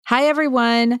Hi,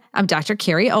 everyone. I'm Dr.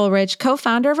 Carrie Ulrich,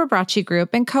 co-founder of Abrachi Group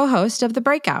and co-host of The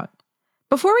Breakout.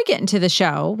 Before we get into the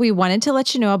show, we wanted to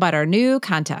let you know about our new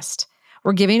contest.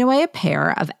 We're giving away a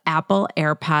pair of Apple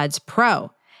AirPods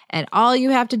Pro, and all you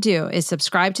have to do is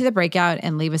subscribe to The Breakout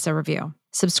and leave us a review.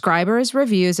 Subscribers,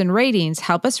 reviews, and ratings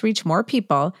help us reach more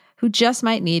people who just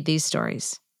might need these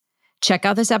stories. Check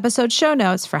out this episode's show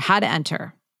notes for how to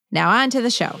enter. Now on to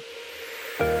the show.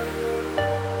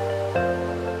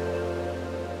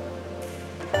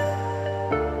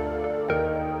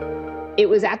 It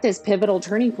was at this pivotal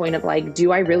turning point of like,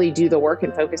 do I really do the work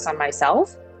and focus on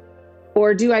myself?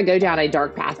 Or do I go down a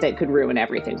dark path that could ruin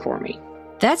everything for me?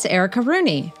 That's Erica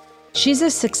Rooney. She's a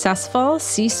successful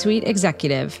C-suite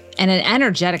executive and an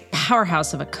energetic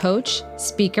powerhouse of a coach,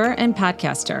 speaker, and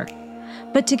podcaster.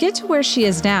 But to get to where she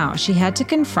is now, she had to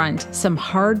confront some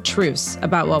hard truths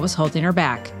about what was holding her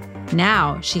back.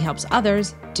 Now she helps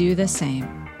others do the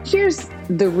same. Here's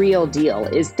the real deal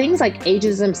is things like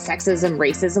ageism, sexism,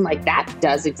 racism, like that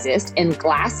does exist. And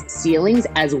glass ceilings,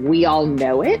 as we all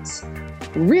know it,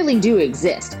 really do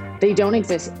exist. They don't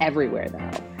exist everywhere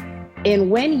though.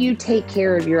 And when you take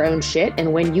care of your own shit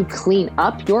and when you clean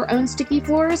up your own sticky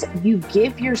floors, you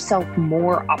give yourself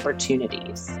more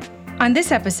opportunities. On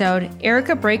this episode,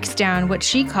 Erica breaks down what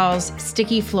she calls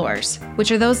sticky floors,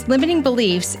 which are those limiting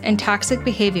beliefs and toxic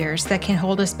behaviors that can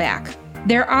hold us back.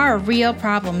 There are real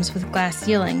problems with glass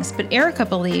ceilings, but Erica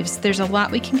believes there's a lot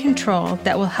we can control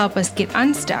that will help us get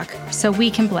unstuck so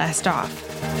we can blast off.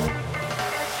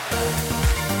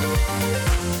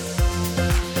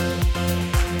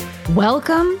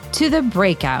 Welcome to The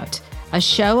Breakout, a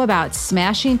show about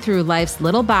smashing through life's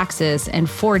little boxes and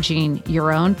forging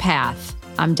your own path.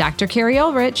 I'm Dr. Carrie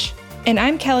Ulrich. And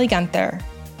I'm Kelly Gunther.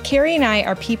 Carrie and I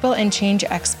are people and change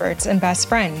experts and best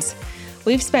friends.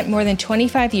 We've spent more than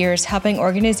 25 years helping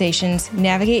organizations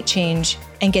navigate change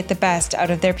and get the best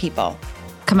out of their people.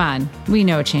 Come on, we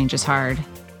know change is hard,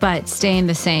 but staying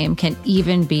the same can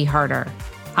even be harder.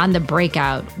 On The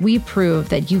Breakout, we prove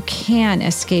that you can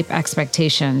escape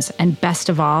expectations, and best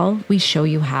of all, we show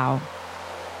you how.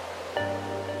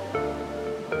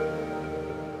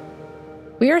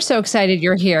 We are so excited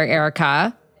you're here,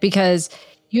 Erica, because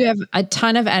you have a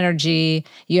ton of energy.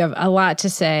 You have a lot to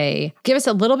say. Give us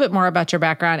a little bit more about your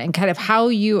background and kind of how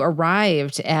you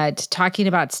arrived at talking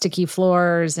about sticky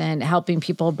floors and helping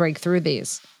people break through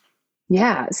these.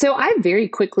 Yeah. So I very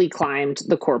quickly climbed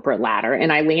the corporate ladder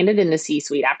and I landed in the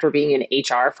C-suite after being in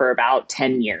HR for about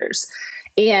 10 years.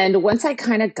 And once I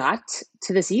kind of got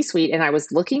to the C-suite and I was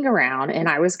looking around and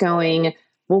I was going,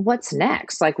 well, what's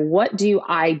next? Like, what do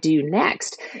I do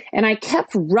next? And I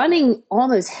kept running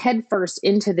almost headfirst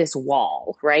into this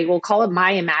wall, right? We'll call it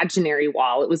my imaginary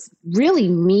wall. It was really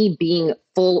me being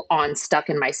full on stuck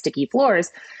in my sticky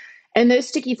floors. And those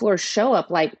sticky floors show up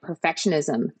like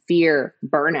perfectionism, fear,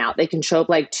 burnout. They can show up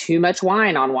like too much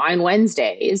wine on Wine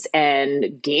Wednesdays and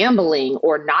gambling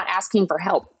or not asking for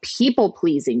help, people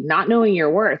pleasing, not knowing your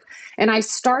worth. And I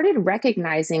started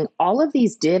recognizing all of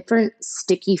these different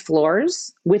sticky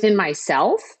floors within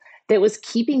myself that was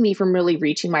keeping me from really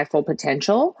reaching my full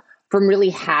potential, from really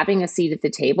having a seat at the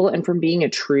table, and from being a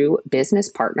true business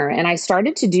partner. And I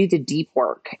started to do the deep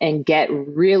work and get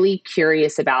really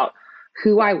curious about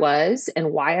who I was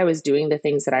and why I was doing the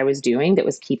things that I was doing that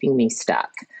was keeping me stuck.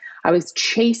 I was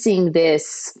chasing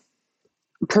this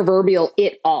proverbial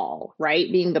it all,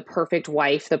 right? Being the perfect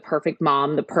wife, the perfect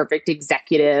mom, the perfect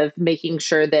executive, making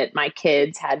sure that my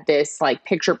kids had this like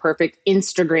picture perfect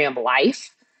Instagram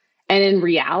life. And in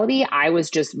reality, I was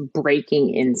just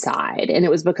breaking inside. And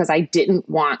it was because I didn't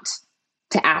want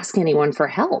to ask anyone for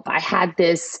help. I had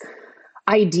this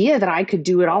idea that I could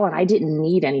do it all and I didn't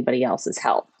need anybody else's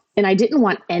help. And I didn't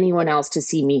want anyone else to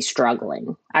see me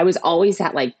struggling. I was always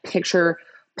that like picture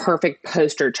perfect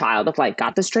poster child of like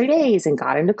got the straight A's and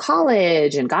got into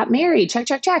college and got married, check,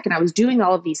 check, check. And I was doing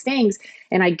all of these things.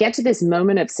 And I get to this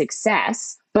moment of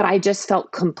success, but I just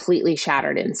felt completely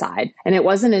shattered inside. And it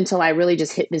wasn't until I really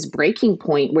just hit this breaking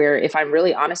point where, if I'm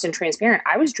really honest and transparent,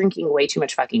 I was drinking way too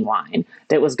much fucking wine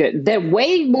that was good, that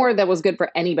way more that was good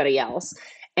for anybody else.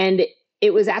 And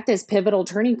it was at this pivotal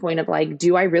turning point of like,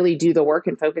 do I really do the work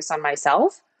and focus on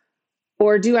myself?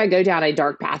 Or do I go down a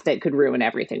dark path that could ruin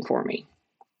everything for me?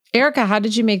 Erica, how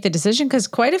did you make the decision? Because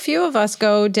quite a few of us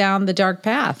go down the dark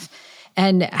path.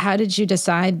 And how did you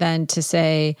decide then to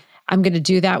say, I'm going to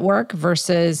do that work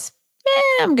versus,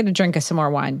 I'm going to drink some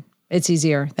more wine? It's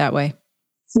easier that way.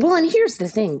 Well, and here's the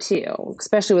thing too,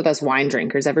 especially with us wine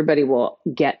drinkers, everybody will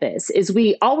get this, is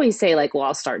we always say like, well,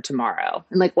 I'll start tomorrow.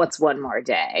 And like, what's one more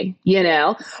day,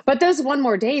 But those one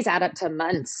more days add up to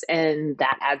months and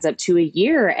that adds up to a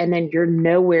year. And then you're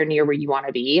nowhere near where you want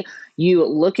to be. You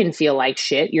look and feel like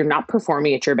shit. You're not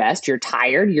performing at your best. You're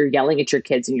tired. You're yelling at your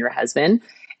kids and your husband.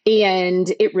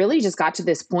 And it really just got to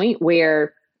this point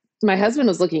where my husband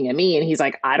was looking at me and he's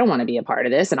like, I don't want to be a part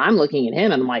of this. And I'm looking at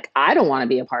him and I'm like, I don't want to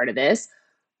be a part of this.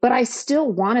 But I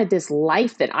still wanted this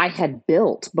life that I had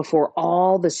built before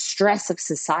all the stress of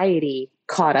society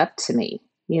caught up to me.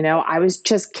 I was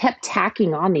just kept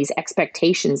tacking on these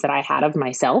expectations that I had of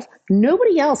myself.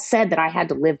 Nobody else said that I had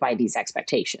to live by these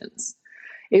expectations.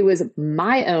 It was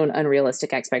my own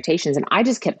unrealistic expectations. And I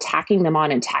just kept tacking them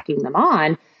on and tacking them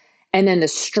on. And then the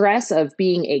stress of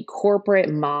being a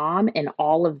corporate mom and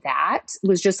all of that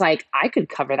was just like, I could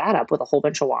cover that up with a whole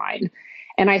bunch of wine.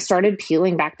 And I started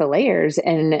peeling back the layers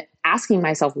and asking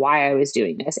myself why I was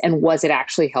doing this and was it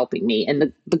actually helping me?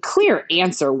 And the clear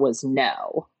answer was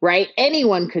no, right?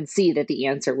 Anyone could see that the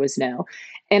answer was no.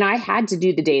 And I had to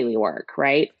do the daily work,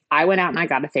 right? I went out and I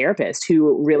got a therapist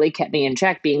who really kept me in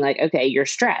check, being like, okay, you're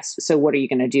stressed. So what are you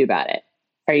going to do about it?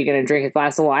 Are you going to drink a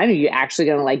glass of wine? Or are you actually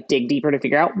going to like dig deeper to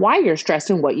figure out why you're stressed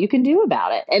and what you can do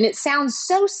about it? And it sounds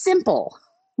so simple,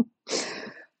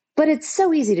 but it's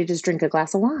so easy to just drink a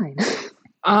glass of wine.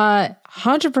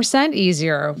 100%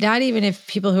 easier. Not even if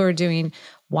people who are doing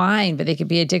wine, but they could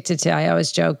be addicted to, I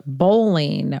always joke,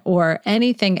 bowling or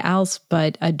anything else,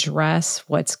 but address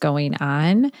what's going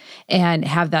on and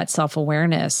have that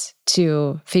self-awareness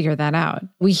to figure that out.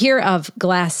 We hear of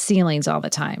glass ceilings all the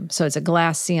time. So it's a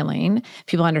glass ceiling.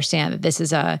 People understand that this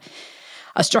is a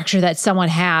structure that someone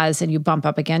has and you bump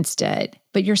up against it.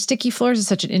 But your sticky floors is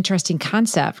such an interesting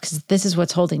concept because this is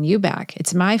what's holding you back.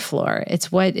 It's my floor.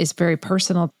 It's what is very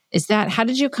personal. How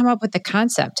did you come up with the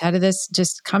concept? How did this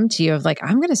just come to you of like,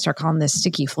 I'm going to start calling this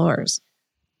sticky floors?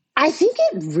 I think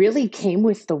it really came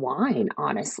with the wine,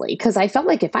 honestly, because I felt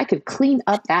like if I could clean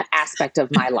up that aspect of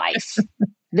my life,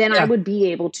 then I would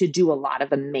be able to do a lot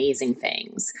of amazing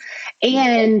things.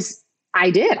 And I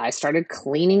did. I started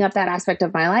cleaning up that aspect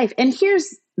of my life. And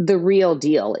here's the real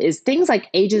deal is things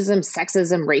like ageism,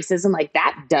 sexism, racism, like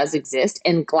that does exist.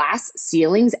 And glass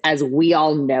ceilings, as we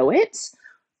all know it,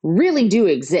 really do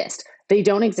exist. They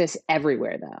don't exist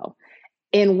everywhere though.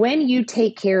 And when you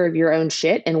take care of your own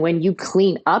shit and when you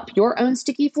clean up your own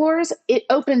sticky floors, it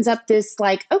opens up this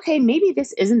like, okay, maybe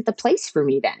this isn't the place for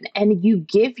me then. And you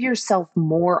give yourself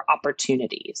more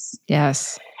opportunities.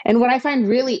 Yes. And what I find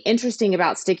really interesting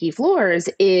about sticky floors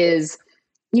is,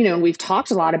 we've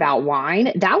talked a lot about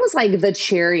wine. That was like the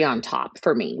cherry on top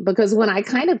for me, because when I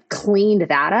kind of cleaned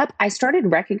that up, I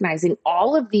started recognizing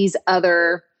all of these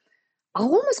other, I'll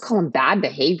almost call them bad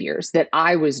behaviors that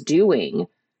I was doing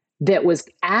that was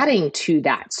adding to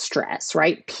that stress,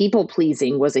 right? People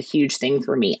pleasing was a huge thing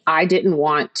for me. I didn't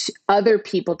want other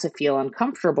people to feel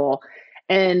uncomfortable.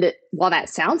 And while that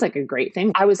sounds like a great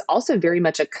thing, I was also very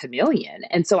much a chameleon.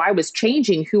 And so I was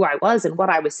changing who I was and what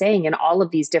I was saying in all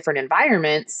of these different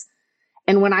environments.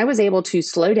 And when I was able to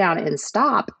slow down and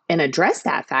stop and address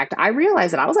that fact, I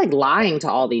realized that I was like lying to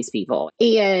all these people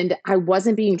and I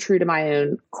wasn't being true to my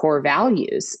own core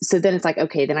values. So then it's like,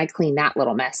 okay, then I clean that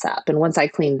little mess up. And once I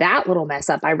clean that little mess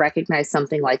up, I recognize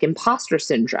something like imposter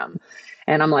syndrome.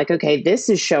 And I'm like, okay, this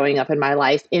is showing up in my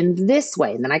life in this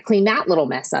way. And then I clean that little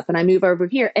mess up and I move over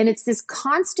here. And it's this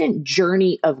constant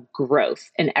journey of growth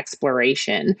and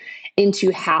exploration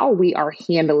into how we are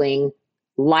handling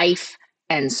life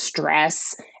and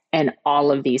stress and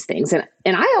all of these things. And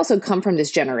I also come from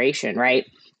this generation, right,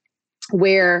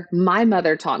 where my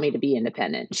mother taught me to be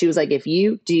independent. She was like, if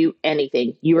you do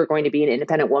anything, you are going to be an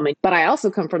independent woman. But I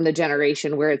also come from the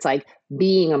generation where it's like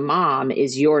being a mom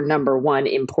is your number one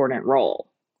important role.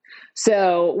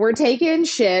 So we're taking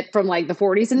shit from like the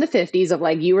 40s and the 50s of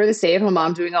like, you were the stay-at-home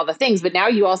mom doing all the things, but now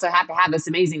you also have to have this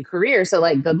amazing career. So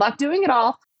like, good luck doing it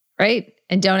all. Right.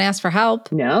 And don't ask for help.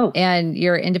 No. And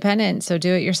you're independent, so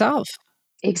do it yourself.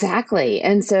 Exactly.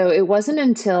 And so it wasn't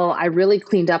until I really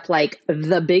cleaned up like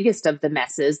the biggest of the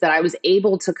messes that I was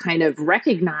able to kind of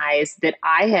recognize that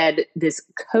I had this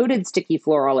coated sticky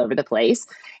floor all over the place.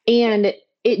 And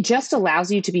it just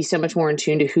allows you to be so much more in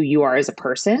tune to who you are as a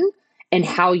person and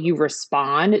how you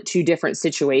respond to different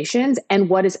situations and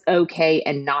what is okay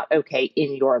and not okay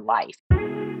in your life.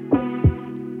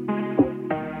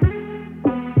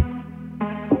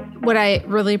 What I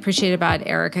really appreciate about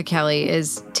Erica Kelly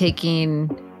is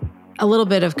taking a little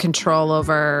bit of control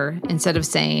over, instead of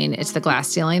saying it's the glass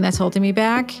ceiling that's holding me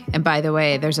back. And by the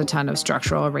way, there's a ton of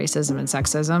structural racism and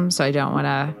sexism, so I don't want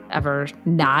to ever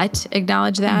not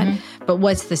acknowledge that. Mm-hmm. But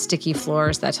what's the sticky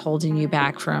floors that's holding you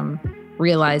back from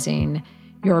realizing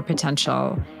your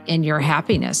potential and your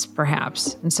happiness,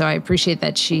 perhaps? And so I appreciate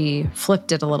that she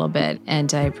flipped it a little bit.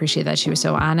 And I appreciate that she was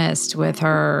so honest with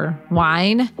her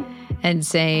whine and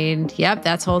saying, yep,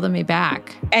 that's holding me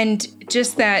back. And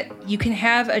just that you can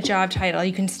have a job title,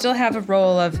 you can still have a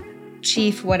role of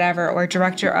chief whatever, or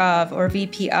director of, or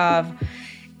VP of,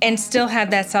 and still have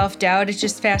that self-doubt. It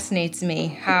just fascinates me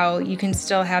how you can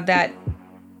still have that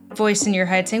voice in your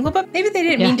head saying, well, but maybe they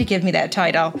didn't mean to give me that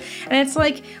title. And it's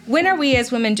like, when are we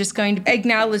as women just going to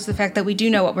acknowledge the fact that we do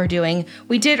know what we're doing?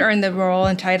 We did earn the role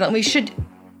and title, and we should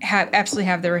absolutely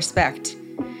have the respect.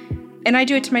 And I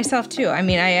do it to myself too. I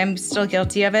mean, I am still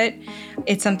guilty of it.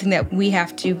 It's something that we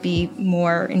have to be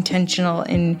more intentional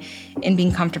in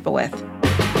being comfortable with.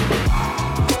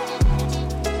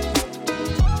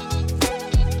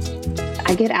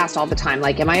 I get asked all the time,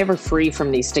 like, am I ever free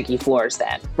from these sticky floors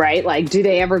then, right? Like, do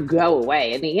they ever go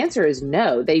away? And the answer is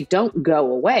no, they don't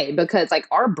go away, because like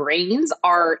our brains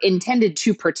are intended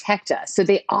to protect us. So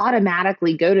they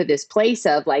automatically go to this place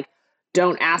of like,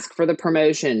 don't ask for the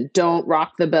promotion, don't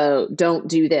rock the boat, don't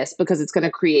do this, because it's going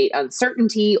to create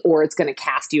uncertainty, or it's going to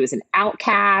cast you as an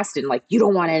outcast, and like, you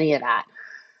don't want any of that.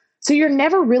 So you're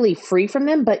never really free from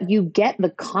them, but you get the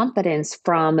confidence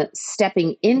from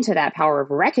stepping into that power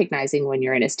of recognizing when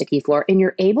you're in a sticky floor, and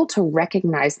you're able to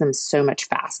recognize them so much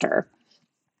faster.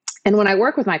 And when I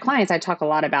work with my clients, I talk a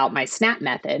lot about my SNAP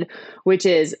method, which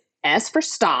is S for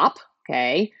stop,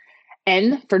 okay?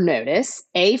 N for notice,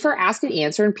 A for ask and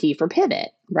answer, and P for pivot,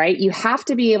 right? You have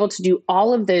to be able to do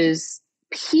all of those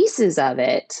pieces of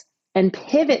it and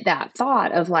pivot that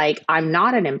thought of like, I'm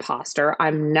not an imposter,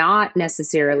 I'm not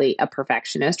necessarily a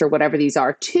perfectionist or whatever these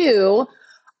are, to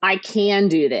I can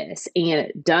do this,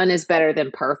 and done is better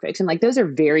than perfect. And like, those are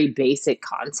very basic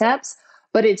concepts,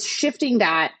 but it's shifting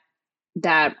that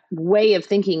way of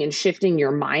thinking and shifting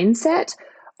your mindset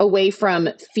away from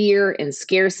fear and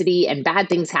scarcity and bad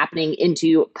things happening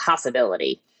into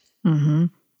possibility. Mm-hmm.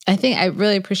 I think I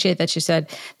really appreciate that you said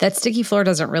that sticky floor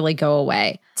doesn't really go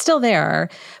away. It's still there,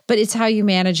 but it's how you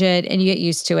manage it and you get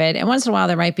used to it. And once in a while,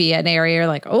 there might be an area you're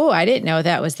like, oh, I didn't know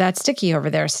that was that sticky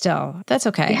over there still. That's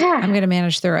okay. Yeah. I'm going to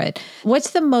manage through it. What's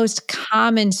the most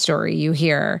common story you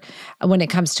hear when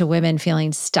it comes to women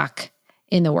feeling stuck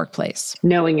in the workplace?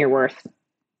 Knowing your worth.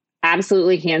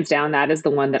 Absolutely, hands down, that is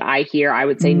the one that I hear, I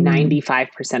would say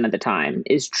 95% of the time,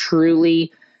 is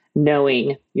truly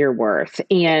knowing your worth.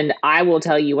 And I will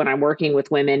tell you, when I'm working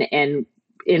with women and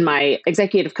in my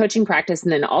executive coaching practice,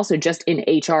 and then also just in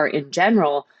HR in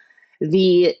general,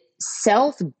 the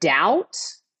self-doubt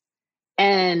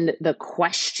and the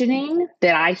questioning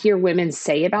that I hear women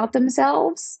say about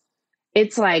themselves,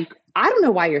 it's like, I don't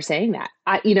know why you're saying that.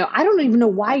 I don't even know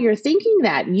why you're thinking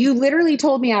that. You literally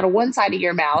told me out of one side of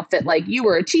your mouth that like you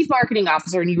were a chief marketing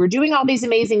officer and you were doing all these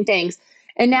amazing things.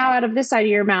 And now out of this side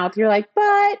of your mouth, you're like,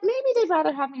 but maybe they'd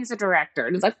rather have me as a director.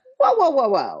 And it's like,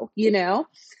 whoa,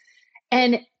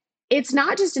 And it's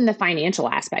not just in the financial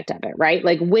aspect of it, right?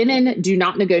 Like, women do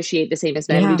not negotiate the same as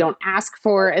men. We don't ask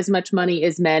for as much money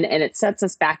as men, and it sets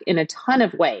us back in a ton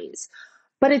of ways.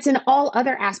 But it's in all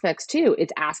other aspects too.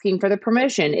 It's asking for the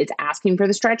promotion. It's asking for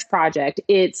the stretch project.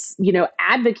 It's,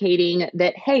 advocating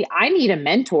that, hey, I need a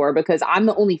mentor because I'm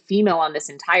the only female on this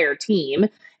entire team,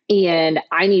 and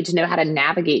I need to know how to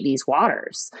navigate these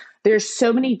waters. There's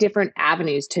so many different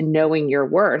avenues to knowing your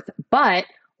worth. But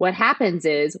what happens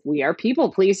is we are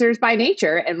people pleasers by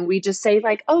nature, and we just say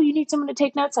like, oh, you need someone to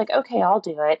take notes? Like, okay, I'll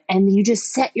do it. And you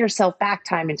just set yourself back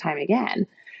time and time again.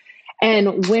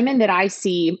 And women that I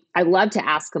see, I love to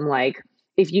ask them, like,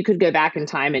 if you could go back in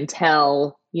time and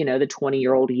tell, the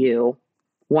 20-year-old you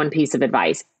one piece of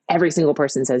advice, every single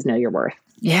person says, know your worth.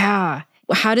 Yeah.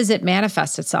 How does it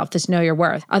manifest itself, this know your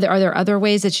worth? Are there other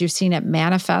ways that you've seen it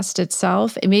manifest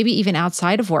itself, and maybe even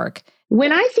outside of work?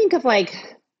 When I think of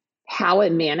like how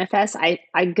it manifests,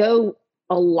 I go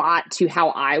a lot to how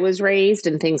I was raised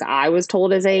and things I was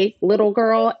told as a little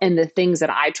girl, and the things that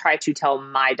I try to tell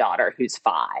my daughter who's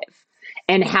 5.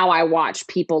 And how I watch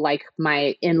people like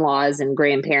my in-laws and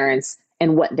grandparents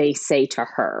and what they say to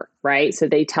her, right? So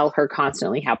they tell her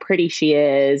constantly how pretty she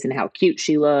is and how cute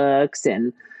she looks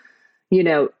and,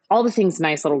 all the things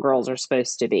nice little girls are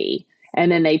supposed to be.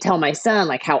 And then they tell my son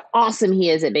like how awesome he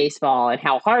is at baseball and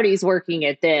how hard he's working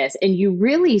at this. And you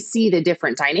really see the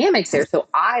different dynamics there. So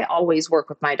I always work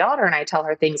with my daughter and I tell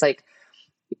her things like,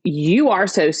 you are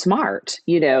so smart.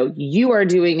 You are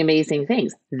doing amazing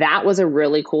things. That was a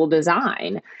really cool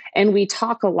design. And we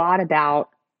talk a lot about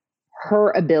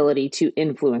her ability to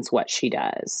influence what she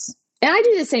does. And I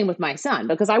do the same with my son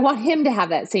because I want him to have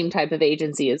that same type of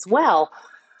agency as well.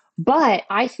 But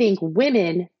I think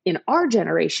women in our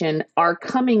generation are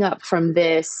coming up from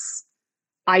this,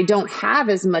 I don't have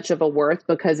as much of a worth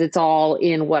because it's all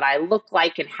in what I look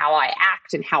like and how I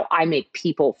act and how I make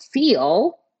people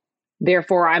feel.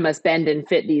 Therefore, I must bend and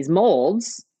fit these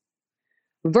molds,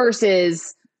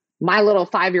 versus my little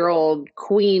 5-year-old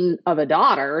queen of a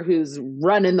daughter who's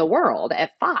running the world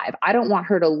at 5. I don't want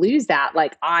her to lose that.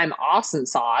 Like, I'm awesome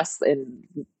sauce. And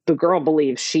the girl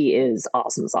believes she is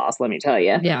awesome sauce, let me tell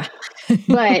you. Yeah.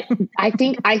 But I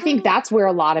think that's where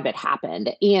a lot of it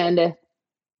happened. And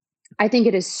I think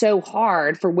it is so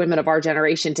hard for women of our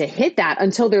generation to hit that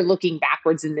until they're looking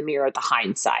backwards in the mirror at the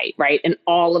hindsight, right? And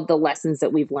all of the lessons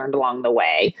that we've learned along the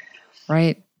way.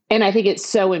 Right. And I think it's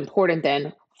so important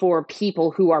then for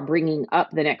people who are bringing up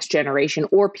the next generation,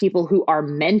 or people who are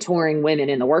mentoring women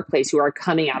in the workplace who are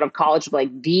coming out of college,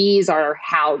 like, these are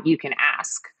how you can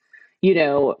ask,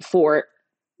 for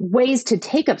ways to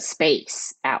take up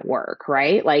space at work,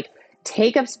 right? Like,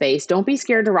 take up space. Don't be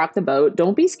scared to rock the boat.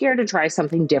 Don't be scared to try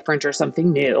something different or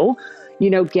something new.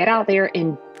 Get out there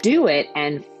and do it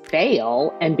and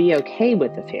fail and be okay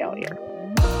with the failure.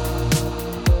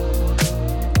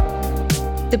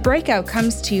 The Breakout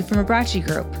comes to you from Abrachi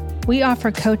Group. We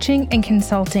offer coaching and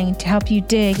consulting to help you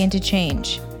dig into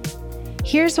change.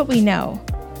 Here's what we know.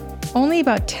 Only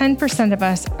about 10% of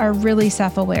us are really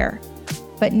self-aware,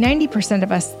 but 90%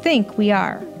 of us think we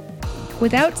are.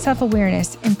 Without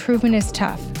self-awareness, improvement is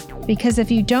tough, because if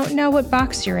you don't know what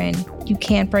box you're in, you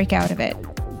can't break out of it.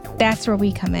 That's where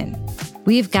we come in.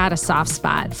 We've got a soft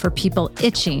spot for people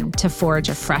itching to forge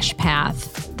a fresh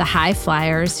path, the high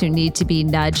flyers who need to be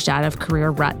nudged out of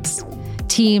career ruts,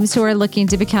 teams who are looking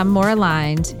to become more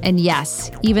aligned, and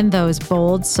yes, even those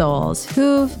bold souls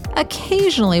who've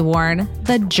occasionally worn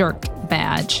the jerk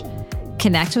badge.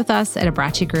 Connect with us at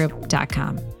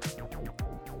abrachigroup.com.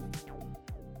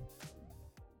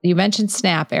 You mentioned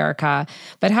SNAP, Erica,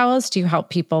 but how else do you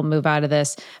help people move out of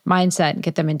this mindset and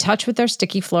get them in touch with their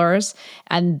sticky floors,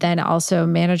 and then also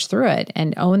manage through it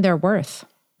and own their worth?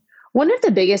 One of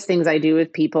the biggest things I do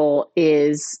with people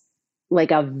is like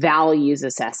a values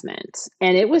assessment.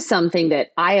 And it was something that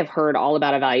I have heard all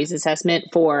about, a values assessment,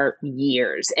 for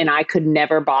years. And I could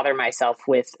never bother myself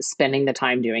with spending the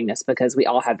time doing this because we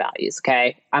all have values,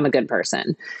 okay? I'm a good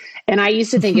person. And I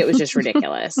used to think it was just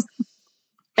ridiculous.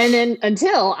 And then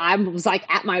until I was like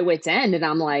at my wit's end and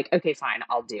I'm like, okay, fine,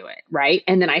 I'll do it. Right.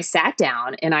 And then I sat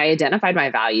down and I identified my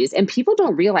values, and people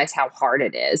don't realize how hard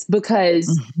it is because,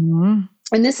 and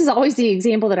this is always the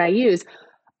example that I use.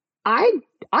 I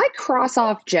cross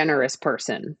off generous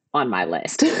person on my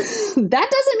list. That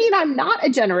doesn't mean I'm not a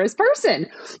generous person,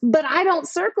 but I don't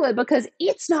circle it because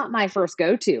it's not my first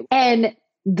go-to. And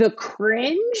the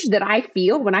cringe that I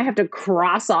feel when I have to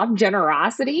cross off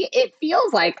generosity, it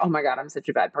feels like, oh my God, I'm such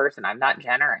a bad person. I'm not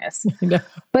generous. No.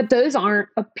 But those aren't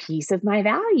a piece of my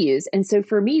values. And so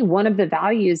for me, one of the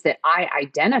values that I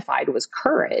identified was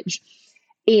courage,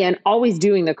 and always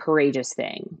doing the courageous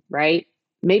thing, right?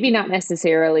 Maybe not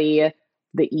necessarily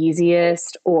the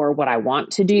easiest or what I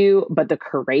want to do, but the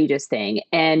courageous thing.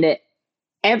 And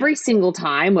every single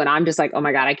time when I'm just like, oh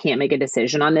my God, I can't make a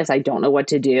decision on this, I don't know what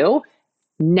to do.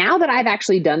 Now that I've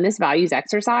actually done this values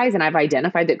exercise and I've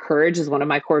identified that courage is one of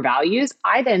my core values,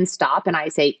 I then stop and I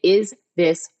say, is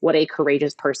this what a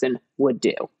courageous person would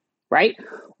do, right?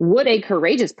 Would a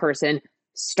courageous person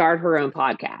start her own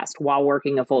podcast while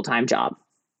working a full-time job?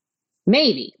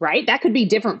 Maybe, right? That could be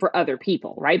different for other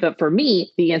people, right? But for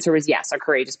me, the answer was yes, a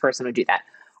courageous person would do that.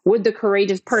 Would the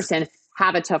courageous person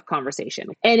have a tough conversation?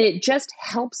 And it just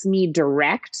helps me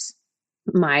direct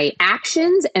my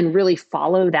actions and really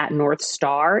follow that North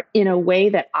Star in a way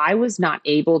that I was not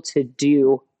able to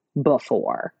do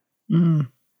before.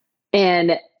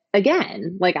 And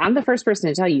again, like, I'm the first person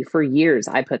to tell you, for years,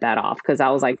 I put that off because I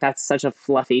was like, that's such a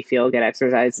fluffy feel-good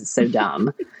exercise. It's so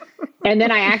dumb. And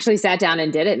then I actually sat down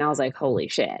and did it. And I was like, holy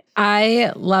shit.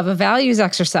 I love a values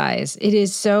exercise. It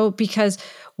is so, because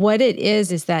what it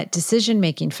is that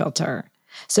decision-making filter.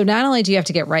 So not only do you have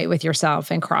to get right with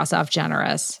yourself and cross off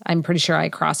generous, I'm pretty sure I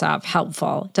cross off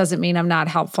helpful. Doesn't mean I'm not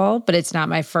helpful, but it's not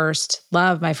my first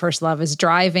love. My first love is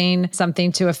driving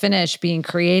something to a finish, being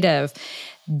creative.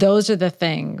 Those are the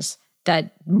things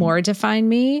that more define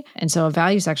me. And so a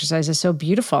values exercise is so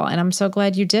beautiful. And I'm so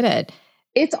glad you did it.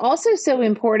 It's also so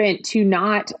important to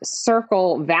not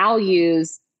circle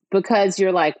values because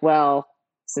you're like, well,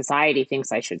 society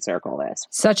thinks I should circle this.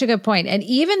 Such a good point. And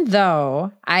even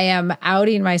though I am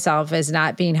outing myself as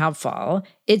not being helpful,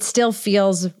 it still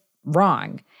feels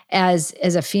wrong as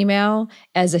a female,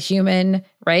 as a human,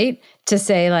 right? To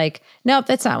say like, nope,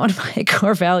 that's not one of my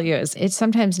core values. It's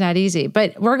sometimes not easy,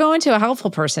 but we're going to a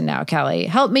helpful person now, Kelly.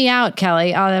 Help me out,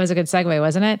 Kelly. Oh, that was a good segue,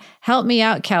 wasn't it? Help me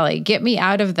out, Kelly. Get me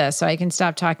out of this so I can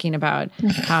stop talking about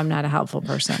how I'm not a helpful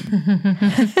person.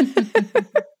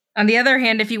 On the other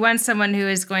hand, if you want someone who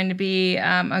is going to be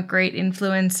a great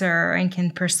influencer and can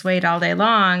persuade all day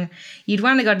long, you'd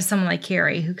want to go to someone like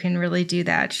Carrie who can really do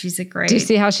that. She's a great... Do you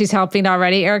see how she's helping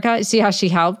already, Erica? See how she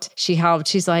helped? She helped.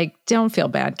 She's like, don't feel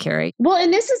bad, Carrie. Well,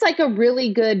 and this is like a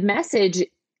really good message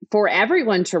for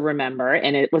everyone to remember,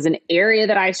 and it was an area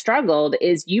that I struggled,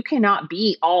 is you cannot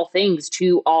be all things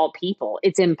to all people.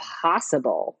 It's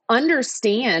impossible.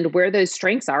 Understand where those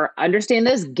strengths are, understand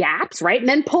those gaps, right? And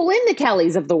then pull in the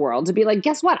Kellys of the world to be like,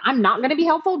 guess what? I'm not going to be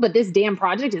helpful, but this damn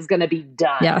project is going to be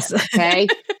done. Yes. Okay.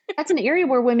 That's an area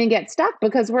where women get stuck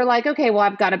because we're like, okay, well,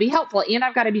 I've got to be helpful and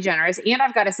I've got to be generous and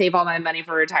I've got to save all my money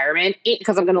for retirement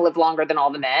because I'm going to live longer than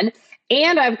all the men.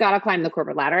 And I've got to climb the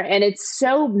corporate ladder. And it's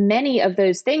so many of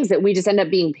those things that we just end up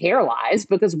being paralyzed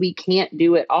because we can't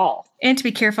do it all. And to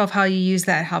be careful of how you use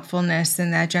that helpfulness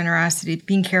and that generosity,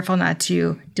 being careful not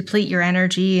to deplete your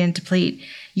energy and deplete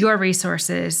your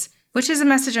resources, which is a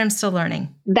message I'm still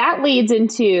learning. That leads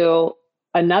into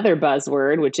another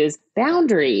buzzword, which is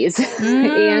boundaries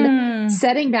and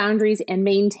setting boundaries and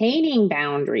maintaining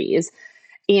boundaries.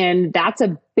 And that's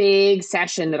a big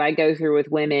session that I go through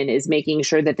with women, is making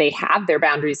sure that they have their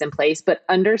boundaries in place, but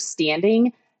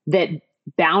understanding that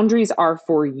boundaries are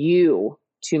for you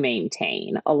to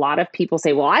maintain. A lot of people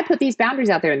say, well, I put these boundaries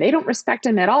out there and they don't respect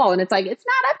them at all. And it's like, it's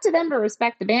not up to them to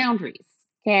respect the boundaries.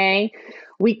 Okay.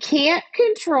 We can't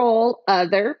control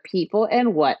other people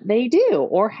and what they do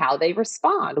or how they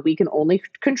respond. We can only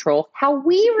control how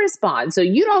we respond. So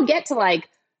you don't get to like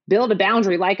build a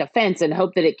boundary like a fence and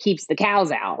hope that it keeps the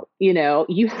cows out. You know,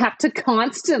 you have to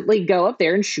constantly go up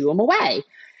there and shoo them away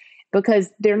because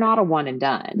they're not a one and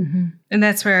done. Mm-hmm. And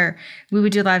that's where we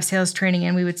would do live sales training,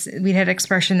 and we'd had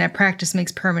expression that practice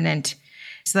makes permanent.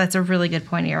 So that's a really good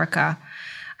point, Erica.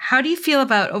 How do you feel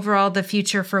about overall the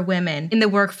future for women in the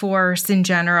workforce in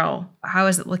general? How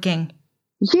is it looking?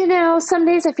 You know, some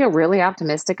days I feel really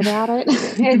optimistic about it.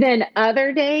 And then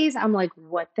other days I'm like,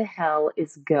 what the hell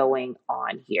is going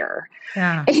on here?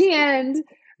 Yeah. And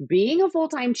being a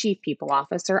full-time chief people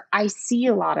officer, I see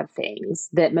a lot of things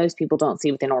that most people don't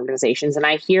see within organizations. And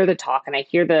I hear the talk and I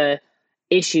hear the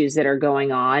issues that are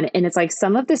going on. And it's like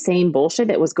some of the same bullshit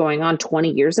that was going on 20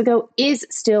 years ago is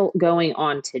still going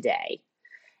on today.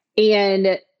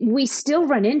 And we still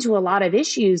run into a lot of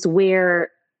issues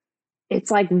where it's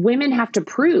like women have to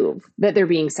prove that they're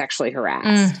being sexually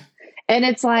harassed. And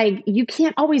it's like, you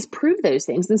can't always prove those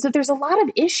things. And so there's a lot of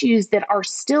issues that are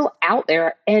still out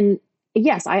there. And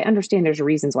yes, I understand there's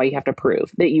reasons why you have to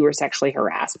prove that you were sexually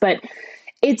harassed, but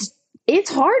it's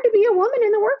hard to be a woman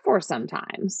in the workforce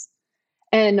sometimes.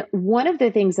 And one of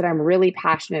the things that I'm really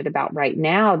passionate about right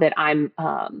now that I'm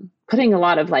putting a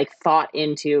lot of like thought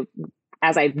into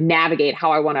as I navigate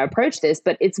how I want to approach this,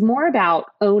 but it's more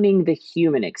about owning the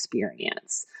human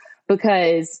experience,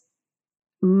 because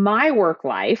my work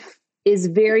life is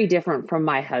very different from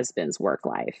my husband's work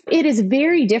life. It is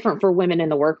very different for women in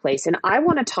the workplace. And I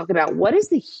want to talk about what is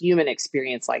the human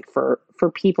experience like for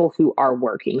people who are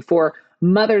working, for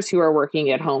mothers who are working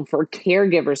at home, for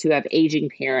caregivers who have aging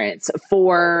parents,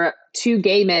 for two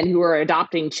gay men who are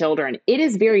adopting children. It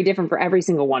is very different for every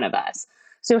single one of us.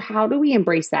 So how do we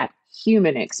embrace that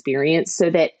human experience so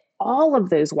that all of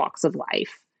those walks of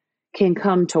life can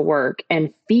come to work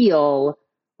and feel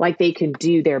like they can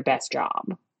do their best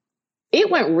job? It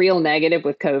went real negative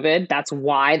with COVID. That's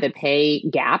why the pay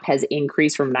gap has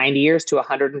increased from 90 years to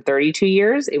 132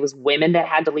 years. It was women that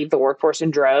had to leave the workforce in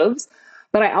droves.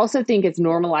 But I also think it's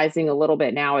normalizing a little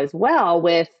bit now as well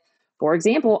with, for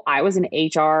example, I was an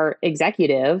HR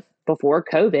executive before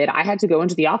COVID. I had to go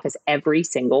into the office every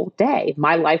single day.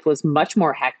 My life was much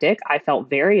more hectic. I felt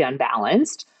very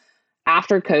unbalanced.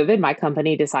 After COVID, my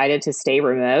company decided to stay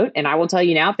remote. And I will tell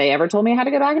you now, if they ever told me I had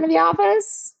to go back into the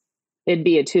office, it'd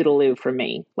be a toodaloo for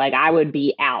me. Like I would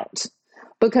be out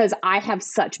because I have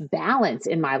such balance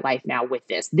in my life now with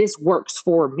this. This works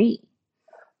for me.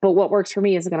 But what works for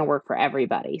me isn't going to work for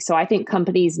everybody. So I think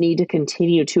companies need to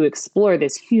continue to explore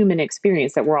this human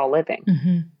experience that we're all living.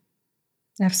 Mm-hmm.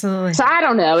 Absolutely. So I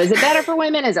don't know. Is it better for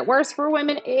women? Is it worse for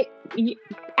women?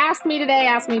 Ask me today,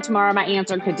 ask me tomorrow. My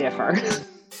answer could differ.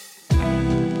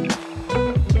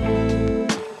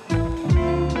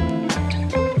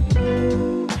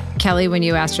 Kelly, when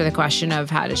you asked her the question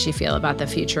of how does she feel about the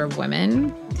future of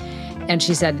women, and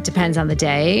she said it depends on the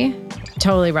day,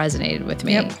 totally resonated with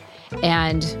me. Yep.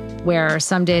 And where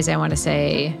some days I want to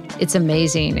say it's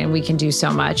amazing and we can do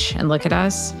so much and look at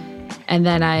us. And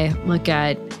then I look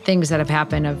at things that have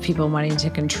happened of people wanting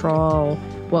to control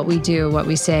what we do, what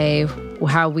we say,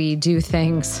 how we do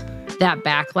things. That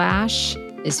backlash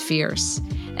is fierce.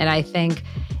 And I think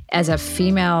as a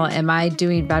female, am I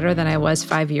doing better than I was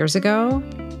 5 years ago?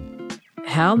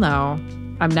 Hell no,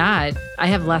 I'm not. I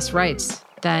have less rights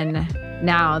than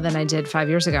I did 5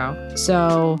 years ago.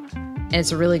 So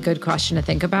it's a really good question to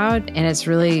think about. And it's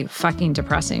really fucking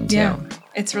depressing too. Yeah,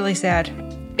 it's really sad.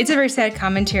 It's a very sad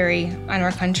commentary on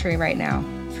our country right now,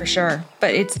 for sure.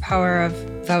 But it's the power of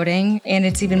voting. And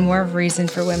it's even more of a reason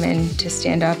for women to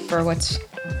stand up for what's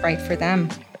right for them.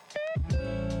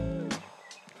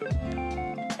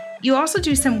 You also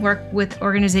do some work with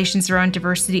organizations around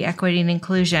diversity, equity, and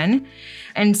inclusion.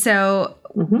 And so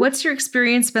what's your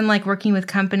experience been like working with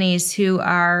companies who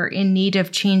are in need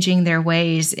of changing their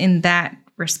ways in that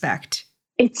respect?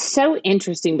 It's so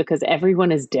interesting because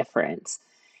everyone is different.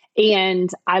 And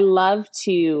I love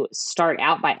to start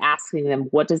out by asking them,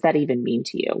 what does that even mean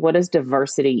to you? What does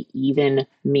diversity even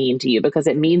mean to you? Because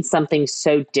it means something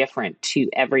so different to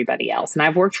everybody else. And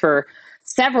I've worked for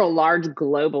several large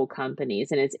global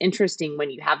companies. And it's interesting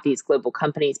when you have these global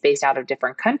companies based out of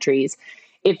different countries,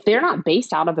 if they're not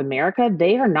based out of America,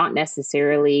 they are not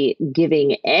necessarily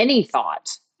giving any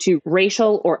thought to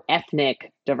racial or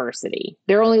ethnic diversity.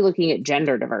 They're only looking at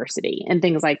gender diversity and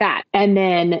things like that. And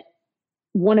then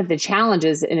one of the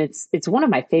challenges, and it's one of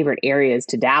my favorite areas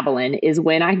to dabble in, is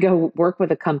when I go work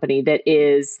with a company that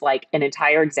is like an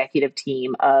entire executive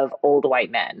team of old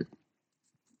white men.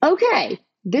 Okay,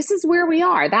 this is where we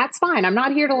are. That's fine. I'm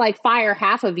not here to like fire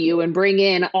half of you and bring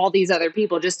in all these other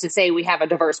people just to say we have a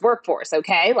diverse workforce.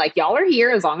 Okay, like y'all are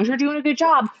here as long as you're doing a good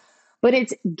job. But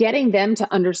it's getting them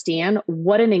to understand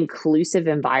what an inclusive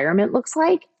environment looks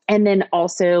like, and then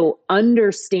also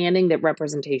understanding that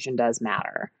representation does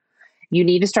matter. You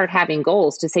need to start having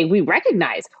goals to say, we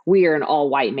recognize we are an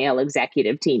all-white male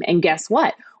executive team. And guess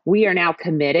what? We are now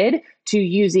committed to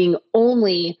using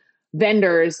only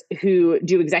vendors who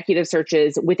do executive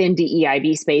searches within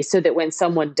DEIB space so that when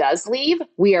someone does leave,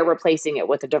 we are replacing it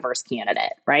with a diverse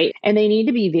candidate, right? And they need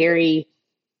to be very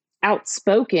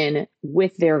outspoken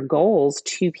with their goals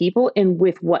to people and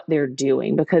with what they're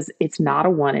doing, because it's not a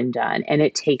one and done and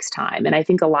it takes time. And I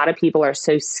think a lot of people are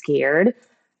so scared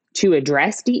to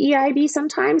address DEIB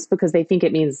sometimes because they think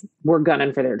it means we're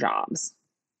gunning for their jobs.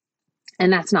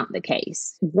 And that's not the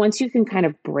case. Once you can kind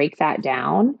of break that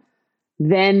down,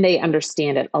 then they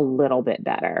understand it a little bit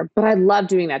better. But I love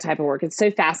doing that type of work. It's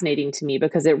so fascinating to me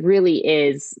because it really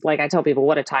is, like I tell people,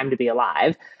 what a time to be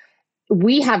alive.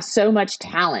 We have so much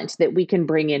talent that we can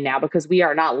bring in now because we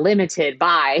are not limited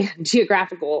by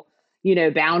geographical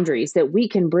boundaries, that we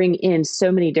can bring in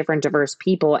so many different diverse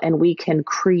people and we can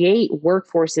create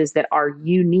workforces that are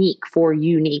unique for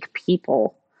unique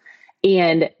people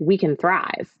and we can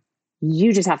thrive.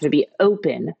 You just have to be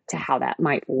open to how that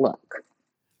might look.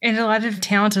 And a lot of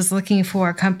talent is looking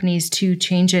for companies to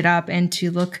change it up and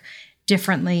to look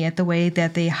differently at the way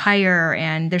that they hire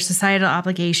and their societal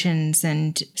obligations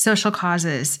and social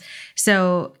causes.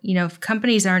 So, if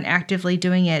companies aren't actively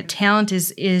doing it, talent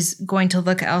is going to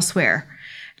look elsewhere.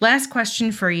 Last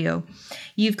question for you.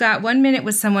 You've got 1 minute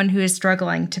with someone who is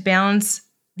struggling to balance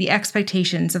the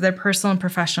expectations of their personal and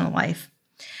professional life.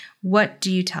 What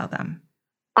do you tell them?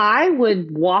 I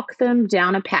would walk them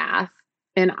down a path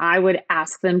and I would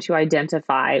ask them to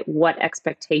identify what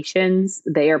expectations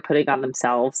they are putting on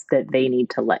themselves that they need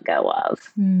to let go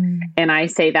of. And I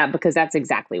say that because that's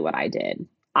exactly what I did.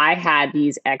 I had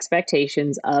these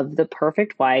expectations of the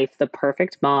perfect wife, the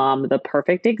perfect mom, the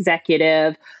perfect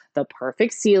executive, the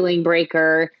perfect ceiling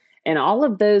breaker, and all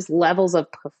of those levels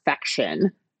of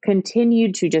perfection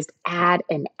continued to just add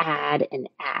and add and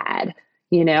add.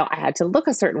 I had to look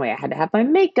a certain way. I had to have my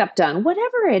makeup done,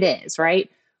 whatever it is, right?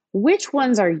 Which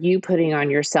ones are you putting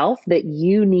on yourself that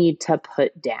you need to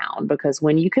put down? Because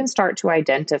when you can start to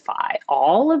identify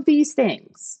all of these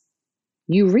things,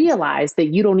 you realize that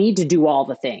you don't need to do all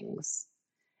the things.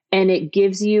 And it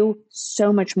gives you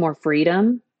so much more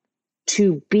freedom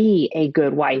to be a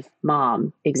good wife,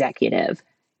 mom, executive,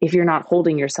 if you're not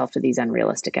holding yourself to these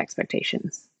unrealistic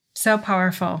expectations. So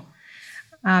powerful.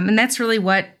 And that's really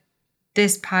what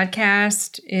this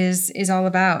podcast is all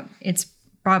about. It's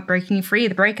about breaking free,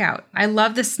 the breakout. I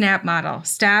love the SNAP model.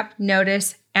 Stop,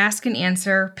 notice, ask and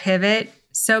answer, pivot,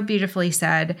 So beautifully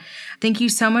said. Thank you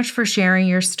so much for sharing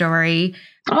your story.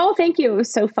 Oh, thank you. It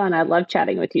was so fun. I love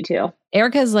chatting with you too.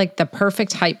 Erica is like the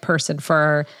perfect hype person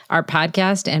for our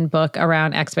podcast and book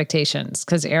around expectations.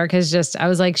 Because Erica's just, I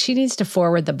was like, she needs to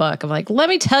forward the book. I'm like, let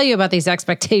me tell you about these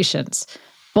expectations.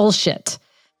 Bullshit.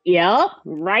 Yep,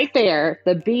 right there.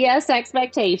 The BS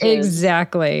expectations.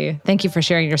 Exactly. Thank you for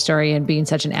sharing your story and being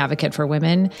such an advocate for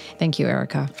women. Thank you,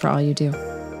 Erica, for all you do.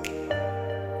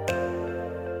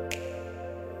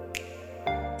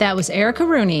 That was Erica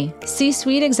Rooney,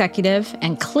 C-suite executive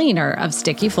and cleaner of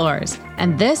sticky floors.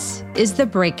 And this is The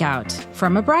Breakout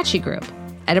from Abraci Group.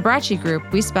 At Abraci Group,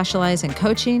 we specialize in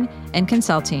coaching and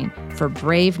consulting for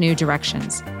brave new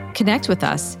directions. Connect with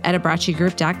us at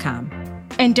abracigroup.com.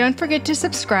 And don't forget to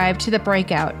subscribe to The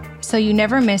Breakout so you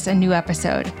never miss a new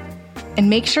episode. And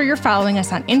make sure you're following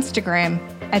us on Instagram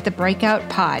at The Breakout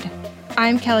Pod.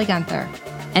 I'm Kelly Gunther.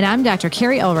 And I'm Dr.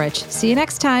 Carrie Ulrich. See you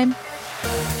next time.